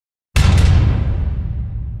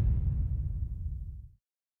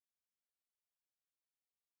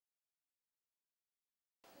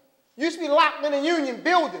You should be locked in a union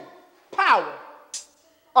building. Power.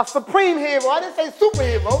 A supreme hero. I didn't say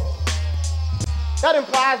superhero. That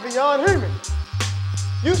implies beyond human.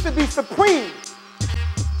 You should be supreme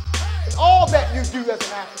in all that you do as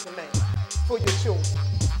an African man for your children.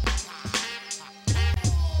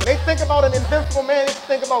 When they think about an invincible man, they should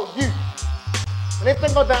think about you. When they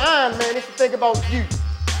think about the Iron Man, they should think about you.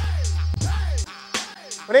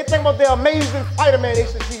 When they think about the amazing Spider-Man, they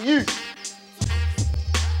should see you.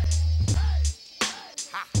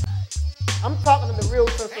 I'm talking in the real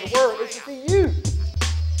sense of the word. They should see you.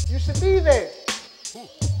 You should be there.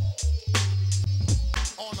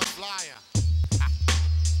 On the flyer.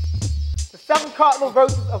 The 7 cardinal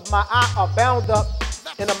virtues of Ma'at are bound up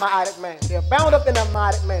in a Maatic man. They're bound up in a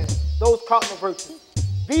Maatic man, those cardinal virtues.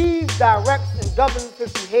 These directs and governs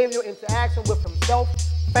his behavioral interaction with himself,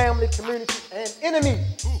 family, community, and enemy.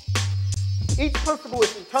 Each principle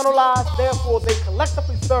is internalized, therefore they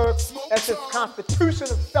collectively serve as his constitution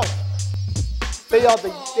of self. They are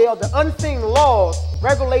the unseen laws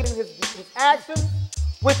regulating his actions,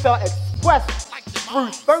 which are expressed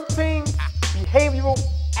through 13 behavioral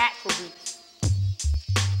attributes.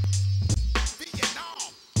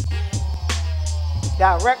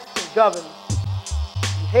 Directs and governs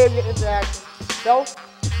behavior interaction, self,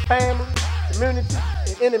 family, community,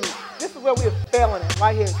 and enemy. This is where we are failing at,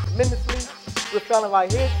 right here, tremendously. We're failing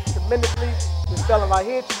right here, tremendously. We're failing right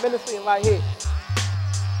here, tremendously, and right here.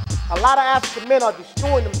 A lot of African men are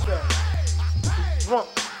destroying themselves. We're drunk,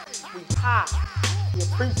 we're high, we're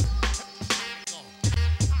abusive,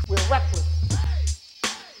 we're reckless,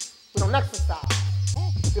 we don't exercise,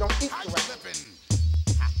 we don't eat correctly.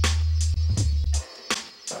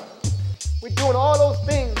 We're doing all those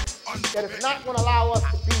things that is not going to allow us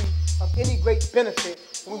to be of any great benefit.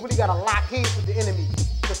 And we really got to lock hands with the enemy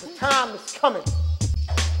because the time is coming.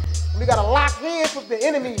 We got to lock hands with the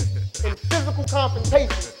enemy in physical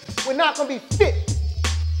confrontation. We're not going to be fit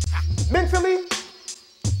mentally,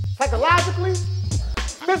 psychologically,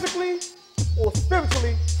 physically, or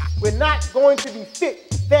spiritually. We're not going to be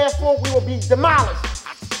fit. Therefore, we will be demolished.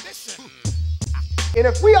 And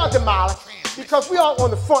if we are demolished, because we are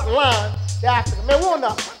on the front line, the African man, we're on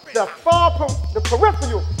the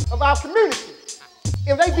peripheral of our community.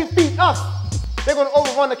 If they defeat us, they're going to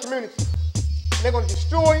overrun the community. And they're going to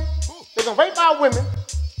destroy, they're going to rape our women,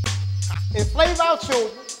 enslave our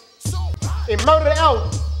children, and murder the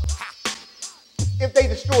elders if they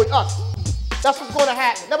destroy us. That's what's going to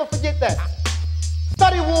happen. Never forget that.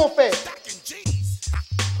 Study warfare.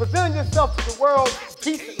 Present yourself to the world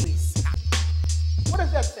decently. What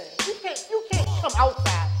is that saying? You can't come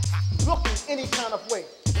outside looking any kind of way.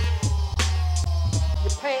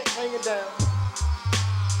 Your pants hanging down,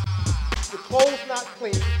 your clothes not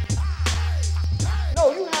clean.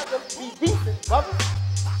 No, you have to be decent, brother.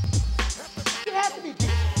 You have to be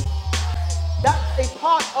decent. That's a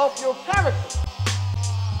part of your character.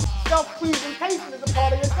 Self-presentation is a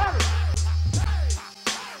part of your character.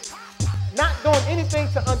 Not doing anything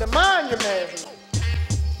to undermine your manhood.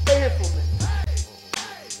 Stay here for a minute.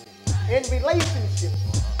 In relationships,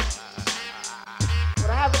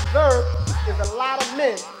 what I have observed is a lot of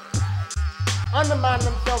men undermine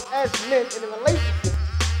themselves as men in a relationship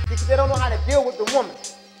because they don't know how to deal with the woman.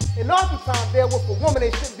 And oftentimes they're with a woman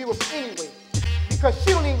they shouldn't be with anyway because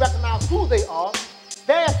she don't even recognize who they are.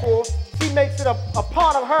 Therefore, she makes it a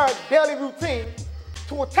part of her daily routine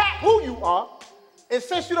to attack who you are. And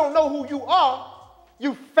since you don't know who you are,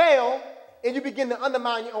 you fail and you begin to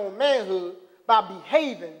undermine your own manhood by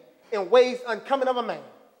behaving in ways uncommon of a man.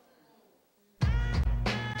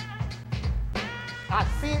 I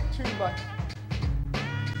see it too much.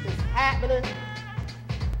 It's happening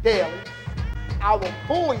daily. Our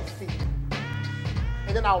boys see it.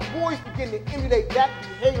 And then our boys begin to emulate that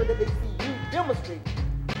behavior that they see you demonstrating.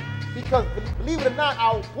 Because believe it or not,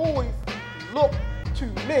 our boys look to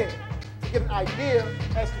men to get an idea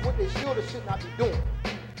as to what they should or should not be doing.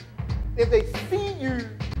 If they see you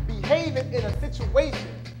behaving in a situation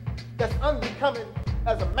that's unbecoming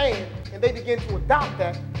as a man, and they begin to adopt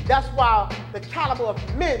that, that's why the caliber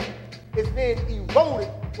of men is being eroded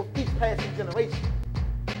with each passing generation.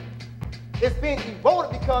 It's being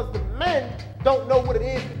eroded because the men don't know what it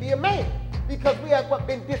is to be a man, because we have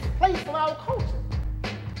been displaced from our culture.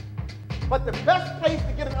 But the best place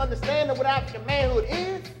to get an understanding of what African manhood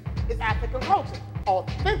is African culture,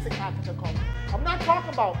 authentic African culture. I'm not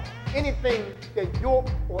talking about anything that Europe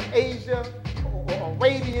or Asia or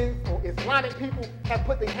Arabians or Islamic people have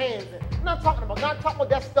put their hands in. I'm not talking about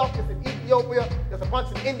that stuff that's in Ethiopia. There's a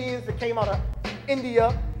bunch of Indians that came out of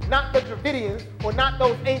India not the Dravidians or not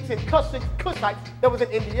those ancient Kushites that was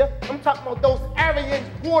in India. I'm talking about those Aryan,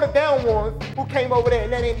 watered down ones who came over there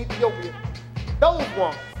and that ain't Ethiopia. Those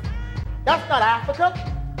ones. That's not Africa.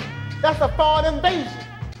 That's a foreign invasion.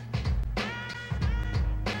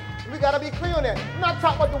 We gotta be clear on that. I'm not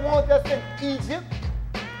talking about the ones that's in Egypt,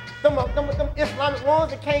 them Islamic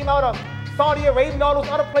ones that came out of Saudi Arabia and all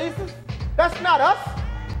those other places. That's not us,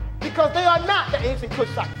 because they are not the ancient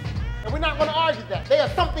Kushites. And we're not gonna argue that. They are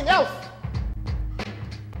something else.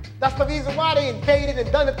 That's the reason why they invaded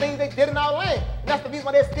and done the things they did in our land. And that's the reason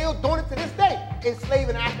why they're still doing it to this day,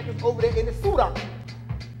 enslaving Africans over there in the Sudan.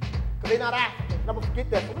 Because they're not Africans. Never forget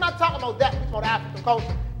that. So we're not talking about that. We're talking about African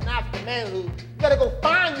culture and African manhood. You gotta go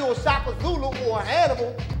find you a Shaka Zulu or a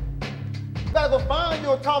Hannibal. You gotta go find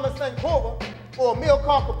you a Thomas Sankora or a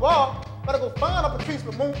Milcar Cabral. You gotta go find a Patrice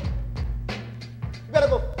Lumumba. You gotta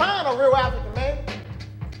go find a real African man.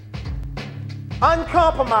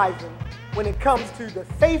 Uncompromising when it comes to the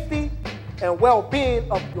safety and well-being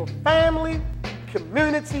of your family,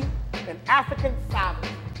 community, and African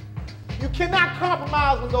sovereignty. You cannot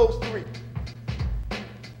compromise on those three.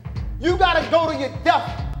 You gotta go to your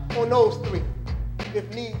death on those three, if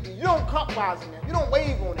need be. You don't compromise on that. You don't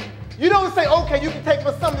wave on it. You don't say, okay, you can take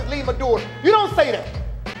my son, just leave my daughter. You don't say that.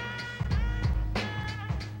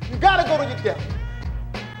 You gotta go to your death.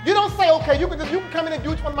 You don't say, okay, you can come in and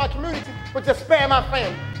do it for my community, but just spare my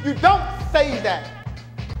family. You don't say that.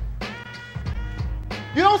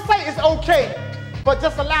 You don't say it's okay, but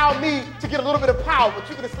just allow me to get a little bit of power, but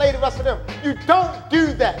you can enslave the rest of them. You don't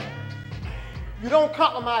do that. You don't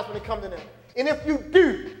compromise when it comes to them. And if you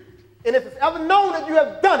do, and if it's ever known that you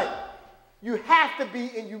have done it, you have to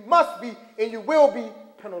be, and you must be, and you will be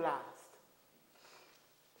penalized.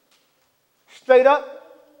 Straight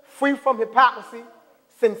up, free from hypocrisy,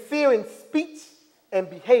 sincere in speech and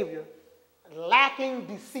behavior, lacking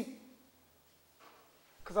deceit.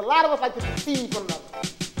 Because a lot of us like to deceive one another.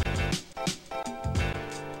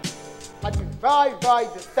 Like to be very, very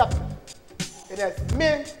deceptive. And as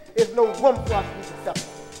men, there's no room for us to be deceptive.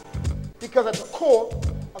 Because at the core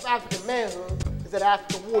of African manhood is that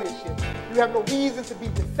African warriorship. You have no reason to be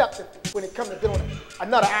deceptive when it comes to dealing with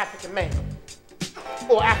another African man,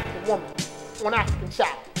 or African woman, or an African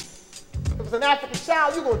child. If it's an African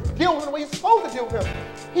child, you're going to deal with him the way you're supposed to deal with him.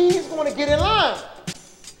 He's going to get in line.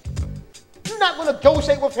 You're not going to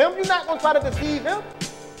negotiate with him. You're not going to try to deceive him.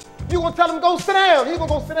 You're going to tell him, go sit down. He's going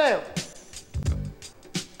to go sit down.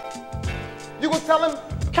 You're going to tell him,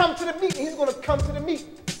 come to the meeting. He's going to come to the meeting.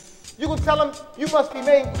 You're going to tell him, you must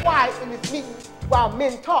remain quiet in this meeting while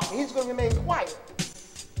men talk. He's going to remain quiet.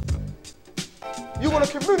 You're going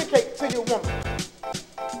to communicate to your woman.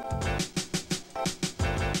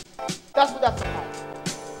 That's what that's about.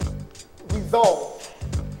 Resolve.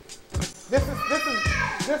 This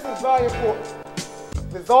is very important.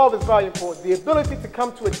 Resolve is very important. The ability to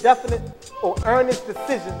come to a definite or earnest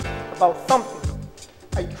decision about something.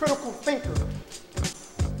 A critical thinker.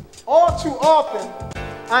 All too often,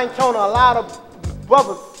 I encounter a lot of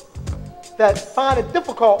brothers that find it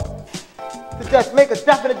difficult to just make a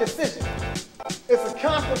definite decision. It's a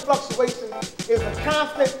constant fluctuation. It's a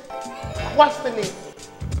constant questioning.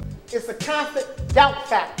 It's a constant doubt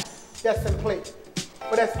factor that's in play.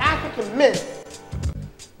 But as African men,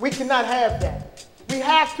 we cannot have that. We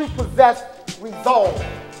have to possess resolve.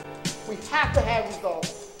 We have to have resolve.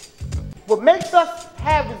 What makes us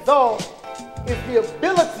have resolve is the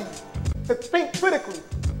ability to think critically,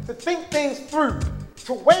 to think things through,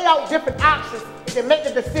 to weigh out different options and then make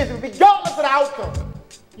a decision regardless of the outcome.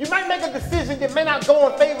 You might make a decision that may not go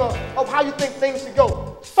in favor of how you think things should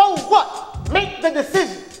go. So what? Make the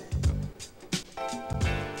decision.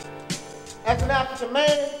 As an African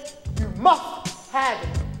man, you must have it.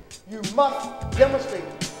 You must demonstrate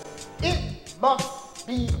it. It must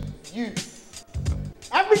be you.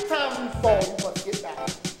 Every time you fall, you must get back.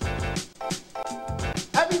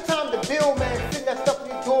 Every time the bill man sitting that stuff in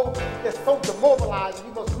your door that's so demoralizing,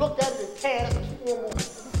 you must look at it and tear it and keep on moving.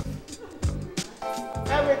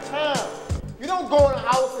 Every time. You don't go in the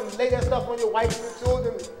house and lay that stuff on your wife and your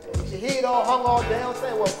children and your head all hung all down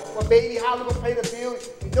saying, well baby, how we gonna pay the bill?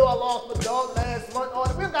 You know I lost my dog last month.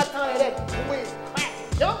 Oh, we don't got time for that. Wait, crack,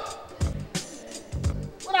 jump.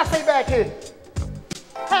 What I say back here?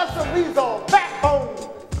 Have some resolve, backbone.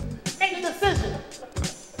 Make a decision.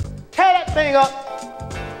 Tear that thing up.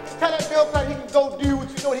 Tell that bill collector he can go do what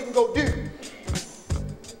you know he can go do.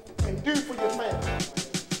 And do for your family.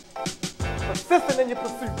 Persistent in your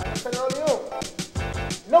pursuit. Like I said earlier on.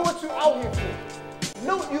 Know what you're out here for.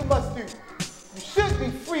 Know what you must do. You should be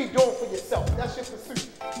free doing for yourself. That's your pursuit.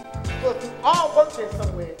 So if you are working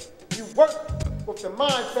somewhere, you work with the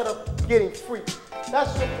mindset of getting free.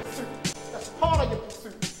 That's your pursuit. That's part of your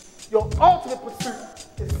pursuit. Your ultimate pursuit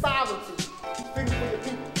is sovereignty, freedom for your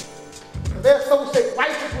people. So they associate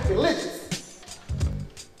righteous with religious.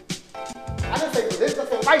 I didn't say religious, I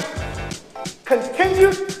said righteous.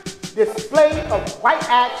 Continued display of right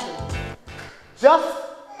action, just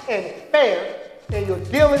and fair in your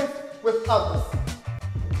dealings with others.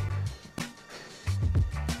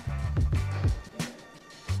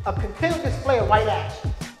 A continued display of right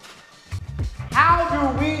action. How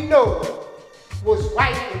do we know what's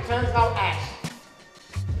right in terms of our actions?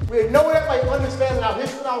 We know that by understanding our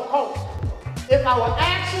history and our culture. If our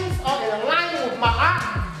actions are in alignment with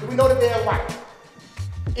Maatic, then we know that they are right.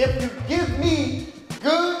 If you give me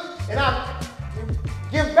good and I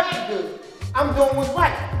give back good, I'm doing what's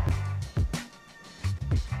right.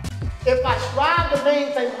 If I strive to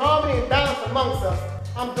maintain harmony and balance amongst us,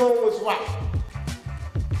 I'm doing what's right.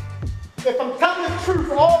 If I'm telling the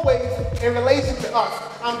truth always in relation to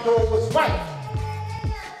us, I'm doing what's right.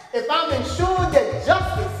 If I'm ensuring that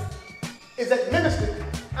justice is administered,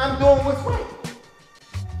 I'm doing what's right.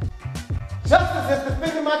 Justice is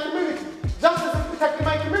defending my community. Justice is protecting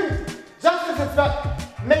my community. Justice is about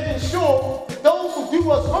making sure that those who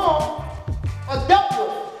do us harm are dealt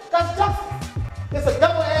with. That's justice. It's a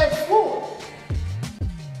double-edged sword.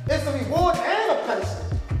 It's a reward and a punishment.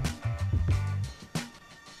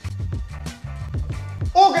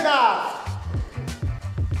 Organized,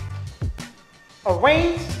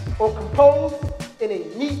 arranged or composed in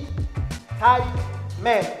a neat, tidy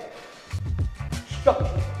manner.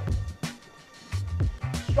 Structure,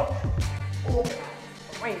 organized,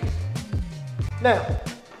 arranged. Now,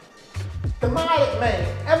 the Maatic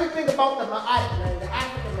man, everything about the Maatic man, the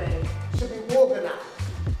African man, should be organized.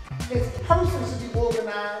 His person should be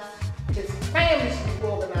organized. His family should be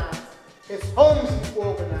organized. His home should be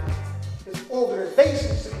organized. His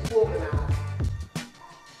organization should be organized.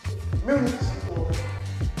 His community should be organized.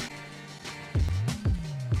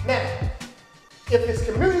 Now, if his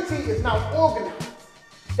community is not organized,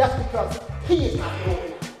 that's because he is not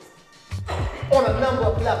organized on a number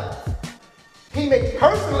of levels. He may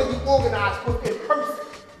personally be organized within person,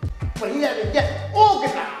 but he hasn't yet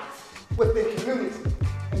organized within community,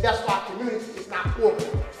 and that's why community is not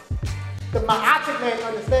organized. The Maatic man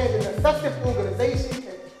understands the necessity of organization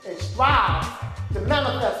and strives to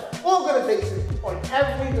manifest organization on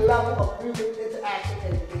every level of human interaction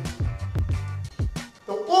and engagement.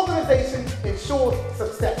 The organization ensures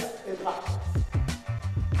success in progress.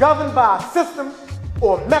 Governed by a system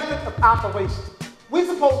or method of operation. We're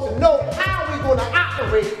supposed to know how we're going to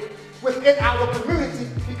operate within our community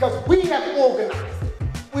because we have organized it.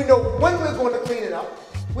 We know when we're going to clean it up.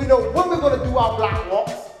 We know when we're going to do our block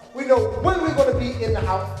walks. We know when we're going to be in the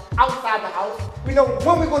house, outside the house. We know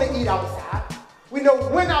when we're going to eat outside. We know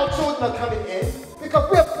when our children are coming in because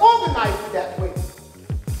we have organized it that way.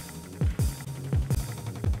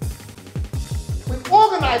 We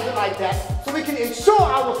organize it like that so we can ensure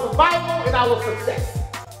our survival and our success.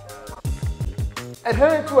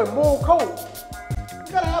 Adhering to a moral code.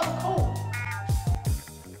 You gotta have a code.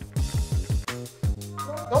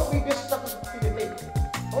 Don't be disrespectful to your neighbor.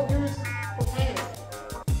 Don't use profanity.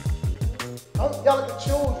 Don't yell at the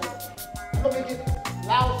children. I know we get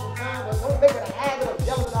loud sometimes, but don't make it a habit of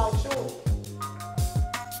yelling at our children.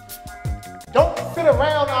 Don't sit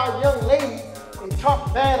around our young ladies and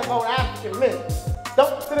talk bad about African men.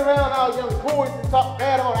 Don't sit around our young boys and talk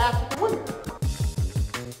bad about African women.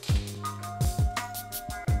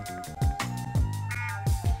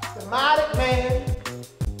 The Maatic man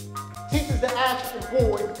teaches the African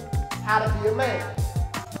boy how to be a man,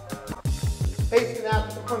 based in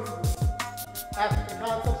African principles, African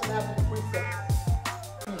concepts, and African precepts.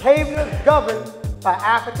 Behavior is governed by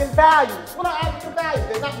African values. What are African values?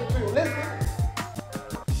 They're not materialistic.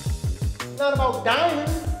 It's not about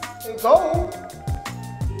diamonds and gold.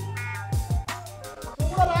 So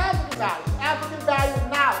what are the African values? African values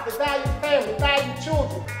now, they value family, value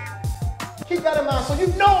children. Keep that in mind. So you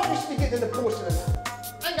know you should be getting an abortion or not.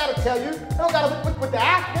 I ain't got to tell you. I don't got to with the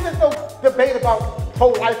African. There's no debate about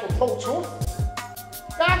pro-life or pro-choice.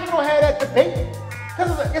 The African don't have that debate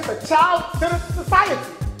because it's a child-centered society.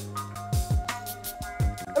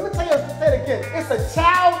 Let me tell you, say it again. It's a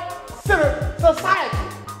child-centered society.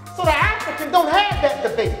 So the African don't have that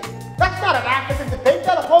debate. That's not an African debate.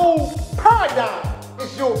 That whole paradigm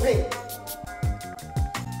is your opinion.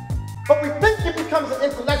 But we think it becomes an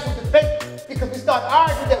intellectual debate because we start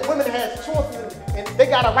arguing that women have choices and they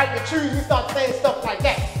got a right to choose. We start saying stuff like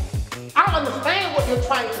that. I understand what you're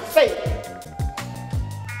trying to say.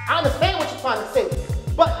 I understand what you're trying to say.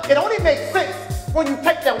 But it only makes sense when you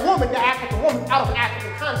take that woman, the African woman, out of an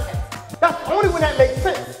African context. That's only when that makes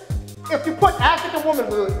sense. If you put African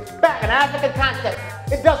womanhood back in African context,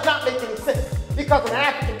 it does not make any sense. Because in an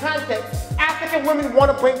African context, African women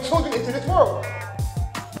want to bring children into this world.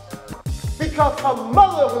 Because her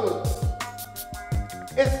motherhood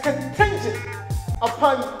is contingent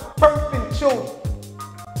upon birthing children.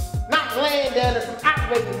 Not laying down as some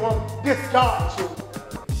outrageous woman discard children.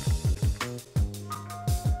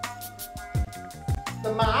 The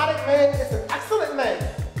Maatic man is an excellent man.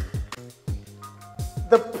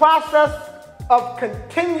 The process of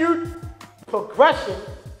continued progression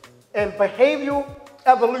and behavioral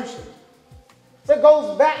evolution. So it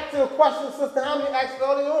goes back to the question Sister Hamdi asked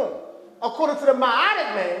earlier on. According to the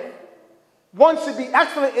Maatic man, one should be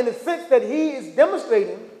excellent in the sense that he is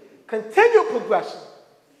demonstrating continued progression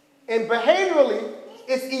and behaviorally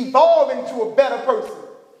is evolving to a better person.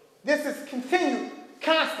 This is continued,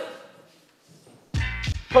 constant.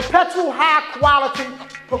 Perpetual high quality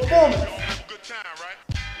performance.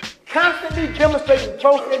 Constantly demonstrating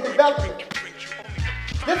growth and development.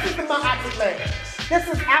 This is the Maatic man. This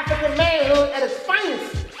is African manhood at its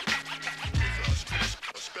finest.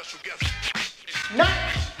 Not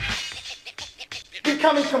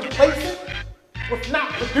becoming complacent with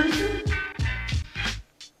not producing.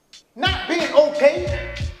 Not being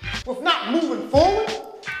okay with not moving forward.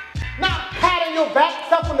 Not patting your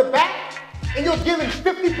self on the back and you're giving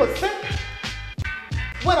 50%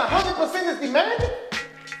 when 100% is demanded.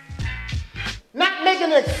 Not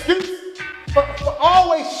making an excuse for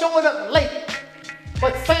always showing up late,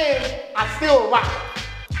 but saying, I still rock.